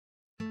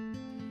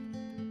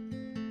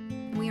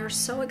we are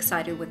so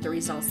excited with the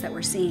results that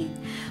we're seeing.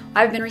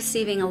 I've been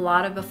receiving a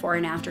lot of before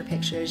and after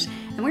pictures,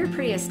 and we're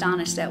pretty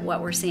astonished at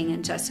what we're seeing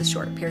in just a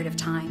short period of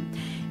time.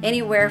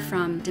 Anywhere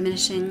from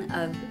diminishing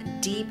of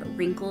deep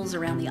wrinkles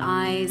around the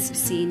eyes,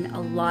 seen a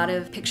lot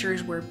of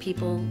pictures where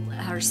people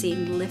are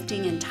seeing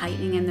lifting and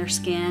tightening in their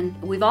skin.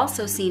 We've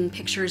also seen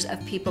pictures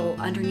of people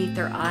underneath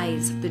their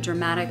eyes, the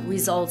dramatic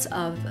results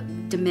of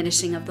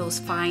diminishing of those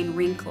fine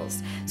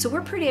wrinkles. So we're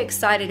pretty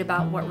excited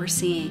about what we're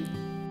seeing.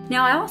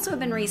 Now, I also have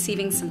been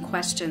receiving some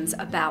questions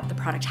about the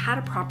product, how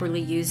to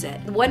properly use it.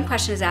 One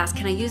question is asked,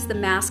 can I use the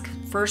mask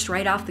first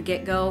right off the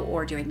get-go,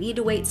 or do I need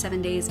to wait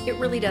 7 days? It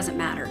really doesn't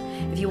matter.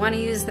 If you want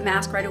to use the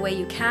mask right away,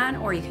 you can,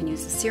 or you can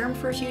use the serum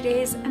for a few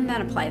days and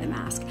then apply the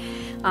mask.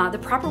 The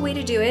proper way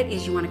to do it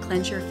is you want to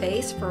cleanse your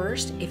face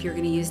first. If you're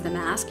going to use the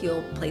mask,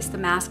 you'll place the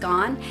mask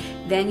on,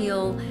 then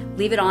you'll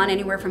leave it on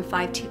anywhere from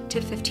 5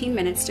 to 15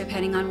 minutes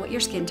depending on what your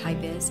skin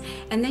type is,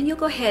 and then you'll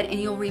go ahead and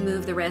you'll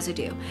remove the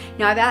residue.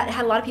 Now, I've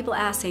had a lot of people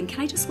ask saying,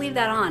 can I just leave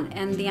that on?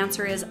 And the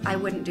answer is I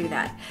wouldn't do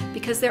that,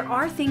 because there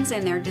are things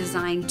in there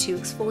designed to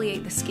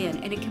exfoliate the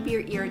skin, and it can be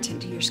an irritant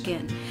to your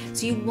skin.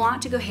 So you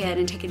want to go ahead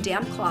and take a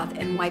damp cloth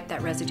and wipe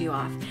that residue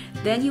off.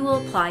 Then you will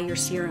apply your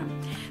serum.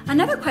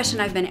 Another question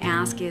I've been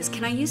asked is,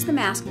 can I use the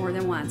mask more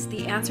than once?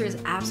 The answer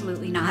is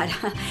absolutely not.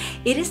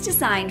 It is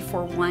designed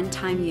for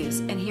one-time use,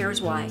 and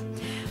here's why.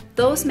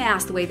 Those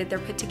masks, the way that they're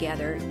put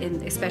together,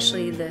 and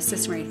especially the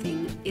systematic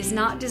thing, is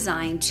not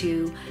designed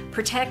to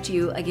protect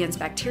you against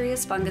bacteria,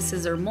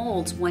 funguses, or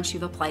molds once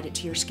you've applied it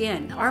to your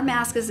skin. Our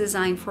mask is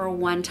designed for a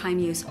one-time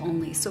use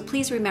only, so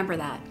please remember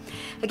that.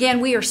 Again,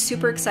 we are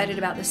super excited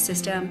about this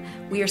system.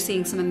 We are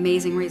seeing some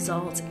amazing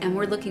results, and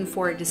we're looking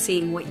forward to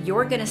seeing what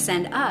you're going to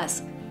send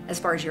us as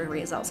far as your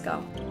results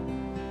go.